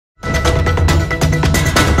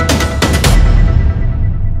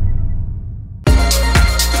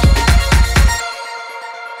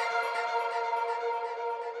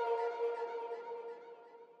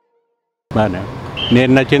బాగానే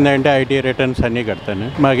నేను నచ్చిందంటే ఐటీ రిటర్న్స్ అన్నీ కడతాను.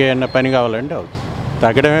 మాకు ఏమన్నా పని కావాలంటే అవుతుంది.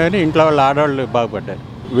 తగ్గడమే ఇంట్లో వాళ్ళు ఆడవాళ్ళు బాగుపడ్డారు.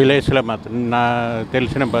 విలేజ్లో మాత్రం నా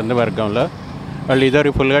తెలిసిన బంధువర్గంలో వాళ్ళు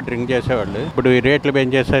ఇదివరకు ఫుల్గా డ్రింక్ చేసేవాళ్ళు. ఇప్పుడు ఈ రేట్లు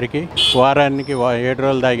పెంచేసరికి వారానికి 7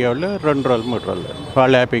 రోజులు తాగేవాళ్ళు 2 రోజులు 3 రోజులు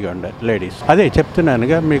వాళ్ళు హ్యాపీగా ఉండారు లేడీస్. అదే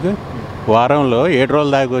చెప్తున్నానుగా మీకు, వారంలో 7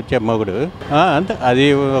 రోజులు దాకా వచ్చే మొగుడు అంతే. అది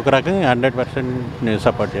ఒక రకంగా 100% నేను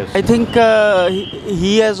సపోర్ట్ చేస్తాను. I think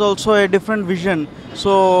he has also a different vision.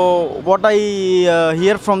 So what I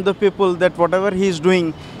hear from the people that whatever he is doing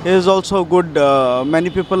is also good. Many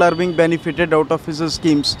people are being benefited out of his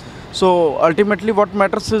schemes. So ultimately what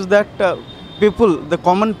matters is that people, the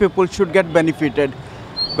common people should get benefited.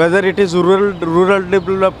 Whether it is rural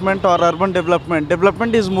development or urban development,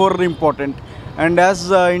 development is more important. And as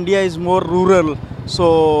India is more rural, so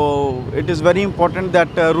it is very important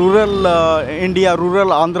that rural India,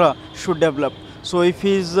 rural Andhra should develop. So if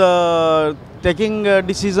he is taking a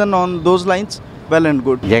decision on those lines, well and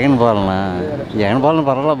good. Jagan పాలన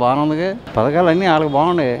పర్వాలేదు, బాగుంది. పథకాలన్నీ వాళ్ళకి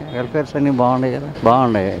బాగున్నాయి, welfares అన్నీ బాగున్నాయి కదా,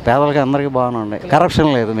 బాగున్నాయి. పేదలకి అందరికీ బాగున్నాయి.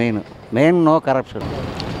 కరప్షన్ లేదు, మెయిన్ నో కరప్షన్.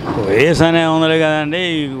 వేసనే ఉంది కదండి.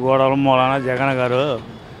 ఈ గోడల మూలన జగన్ గారు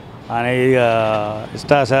అని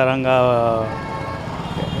ఇష్టాసారంగా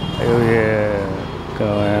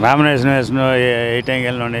నామినేషన్ వేయటం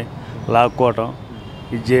వెళ్ళండి, లాక్కోవటం,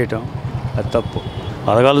 ఇది చేయటం అది తప్పు.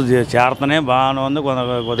 పథకాలు చేరుతూనే బాగానే ఉంది,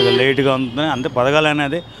 కొద్దిగా లేట్గా ఉంటుంది అంతే. పథకాలు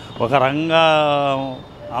అనేది ఒక రకంగా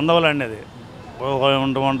అందవాలండి. అది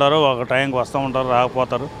ఉంటారు, ఒక టైంకి వస్తూ ఉంటారు,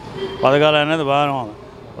 రాకపోతారు. పథకాలు అనేది బాగానే ఉంది,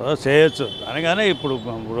 చేయొచ్చు అని. కానీ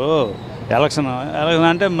ఇప్పుడు ఎలక్షన్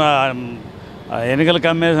అంటే ఎన్నికల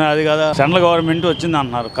కమిషన్ అది కదా, సెంట్రల్ గవర్నమెంట్ వచ్చింది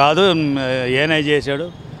అంటున్నారు. కాదు ఏనై చేశాడు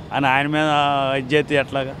అని ఆయన మీద ఇది చేస్తే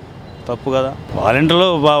ఎట్లాగా, తప్పు కదా. వాలంటీర్లు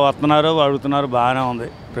వస్తున్నారు, అడుగుతున్నారు, బాగానే ఉంది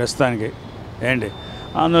ప్రస్తుతానికి. ఏంటి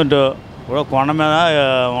అందులో ఇప్పుడు కొండ మీద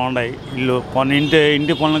ఉన్నాయి ఇల్లు, కొన్ని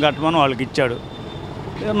ఇంటి పనులు కట్టమని వాళ్ళకి ఇచ్చాడు.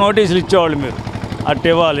 నోటీసులు ఇచ్చేవాళ్ళు మీరు అట్టు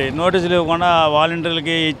ఇవ్వాలి. నోటీసులు ఇవ్వకుండా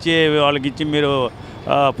వాలంటీర్లకి ఇచ్చి వాళ్ళకి ఇచ్చి మీరు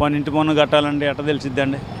ఇంటి పన్ను కట్టాలంటే ఎట్లా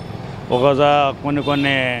తెలిసిద్దండి? ఒకసారి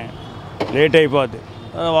కొన్ని లేట్ అయిపోద్ది.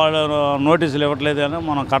 వాళ్ళు నోటీసులు ఇవ్వట్లేదు అని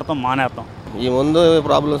మనం కడతాం, మానేస్తాం. ఈ ముందు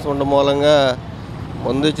ప్రాబ్లమ్స్ ఉండడం మూలంగా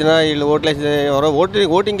ముందు ఇచ్చినా వీళ్ళు ఓట్లేసి ఎవరో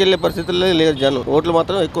ఓటింగ్కి వెళ్ళే పరిస్థితుల్లో లేదు జనం. ఓట్లు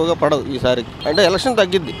మాత్రం ఎక్కువగా పడవు ఈసారి. అంటే ఎలక్షన్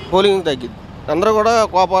తగ్గిద్ది, పోలింగ్ తగ్గిద్ది. అందరూ కూడా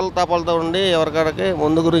కోపాలు తాపాలతో ఉండి ఎవరికాడకి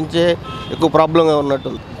ముందు గురించే ఎక్కువ ప్రాబ్లంగా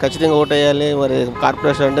ఉన్నట్టు. ఖచ్చితంగా ఓటు వేయాలి. మరి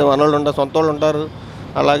కార్పొరేషన్ అంటే మన వాళ్ళు ఉంటారు, సొంత వాళ్ళు ఉంటారు,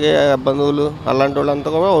 అలాగే బంధువులు అలాంటి వాళ్ళంతా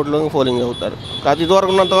కూడా ఓట్లు పోలింగ్ అవుతారు. కాదు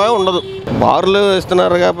ఇదివరకు ఉన్నంతగా ఉండదు. బార్లు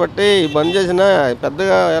ఇస్తున్నారు కాబట్టి బంద్ చేసినా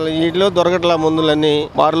పెద్దగా వీటిలో దొరకట్లా. మందులన్నీ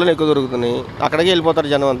బార్లోనే ఎక్కువ దొరుకుతున్నాయి, అక్కడికి వెళ్ళిపోతారు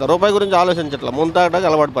జనం అంతా. రూపాయి గురించి ఆలోచించట్లా, ముందు తాగడానికి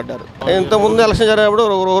అలవాటు పడ్డారు. ఇంతకుముందు ఎలక్షన్ జరిగినప్పుడు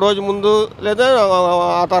ఒక రోజు ముందు లేదా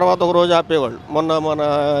ఆ తర్వాత ఒక రోజు ఆపేవాళ్ళు.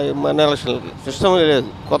 మన ఎలక్షన్లకి సిస్టమ్ లేదు,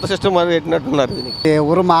 కొత్త సిస్టమ్ అది పెట్టినట్టున్నారు.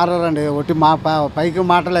 ఎవరు మారారండి, ఒకటి పైకి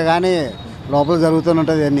మాటలే కానీ లోపల జరుగుతూనే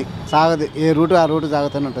ఉంటుంది. అన్నీ సాగదు, ఏ రూటు ఆ రూటు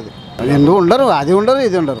సాగుతూనే ఉంటుంది. ఎందుకు ఉండరు, అది ఉండరు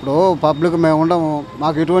ఇది ఉండరు. ఇప్పుడు పబ్లిక్ మేము ఉండము,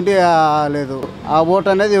 మాకు ఎటువంటి లేదు. ఆ ఓటు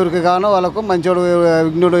అనేది ఎవరికి కావాలో వాళ్ళకు, మంచోడు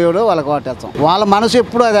విఘ్నుడు ఎవడో వాళ్ళకి ఓటేస్తాం. వాళ్ళ మనసు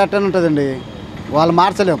ఎప్పుడు అది అట్టనే ఉంటుందండి, వాళ్ళు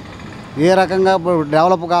మార్చలేము. ఏ రకంగా ఇప్పుడు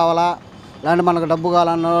డెవలప్ కావాలా, లేదంటే మనకు డబ్బు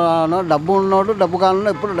కావాలన్నా, డబ్బు ఉన్నోడు డబ్బు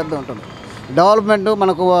కావాలన్నా ఎప్పుడు డబ్బే ఉంటుంది. డెవలప్మెంట్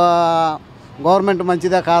మనకు గవర్నమెంట్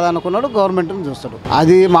మంచిదా కాదనుకున్నాడు గవర్నమెంట్ని చూస్తాడు.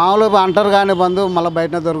 అది మామూలుగా అంటారు కానీ బంధు మళ్ళీ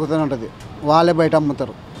బయటనే దొరుకుతూనే ఉంటుంది, వాళ్ళే బయట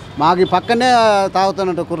అమ్ముతారు. మాకు ఈ పక్కనే తాగుతూనే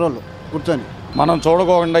ఉంటారు కుర్రోళ్ళు కూర్చొని. మనం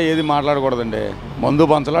చూడకోకుండా ఏది మాట్లాడకూడదండి. మందు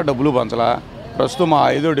పంచలా, డబ్బులు పంచలా. ప్రస్తుతం మా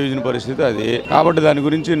 5వ డివిజన్ పరిస్థితి అది. కాబట్టి దాని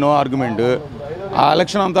గురించి నో ఆర్గ్యుమెంట్. ఆ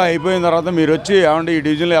ఎలక్షన్ అంతా అయిపోయిన తర్వాత మీరు వచ్చి ఏమంటే ఈ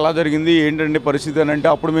డివిజన్లో ఎలా జరిగింది ఏంటంటే పరిస్థితి అని అంటే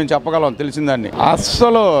అప్పుడు మేము చెప్పగలం తెలిసిందాన్ని.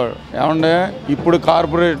 అస్సలు ఏమంటే ఇప్పుడు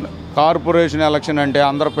కార్పొరేషన్ ఎలక్షన్ అంటే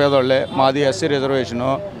అందరు పేదోళ్ళే. మాది ఎస్సీ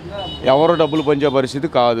రిజర్వేషను. ఎవరు డబ్బులు పంచే పరిస్థితి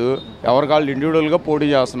కాదు, ఎవరి వాళ్ళు ఇండివిజువల్గా పోటీ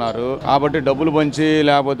చేస్తున్నారు. కాబట్టి డబ్బులు పంచి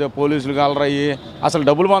లేకపోతే పోలీసులు కాలరయ్యి అసలు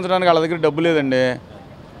డబ్బులు పంచడానికి వాళ్ళ దగ్గర డబ్బు లేదండి.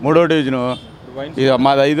 3వ డివిజను,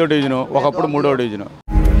 మాది 5వ డివిజను, ఒకప్పుడు 3వ డివిజను.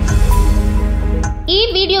 ఈ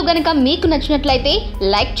వీడియో గనుక మీకు నచ్చినట్లయితే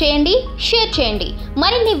లైక్ చేయండి, షేర్ చేయండి.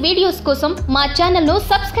 మరిన్ని వీడియోస్ కోసం మా ఛానల్ను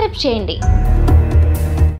సబ్స్క్రైబ్ చేయండి.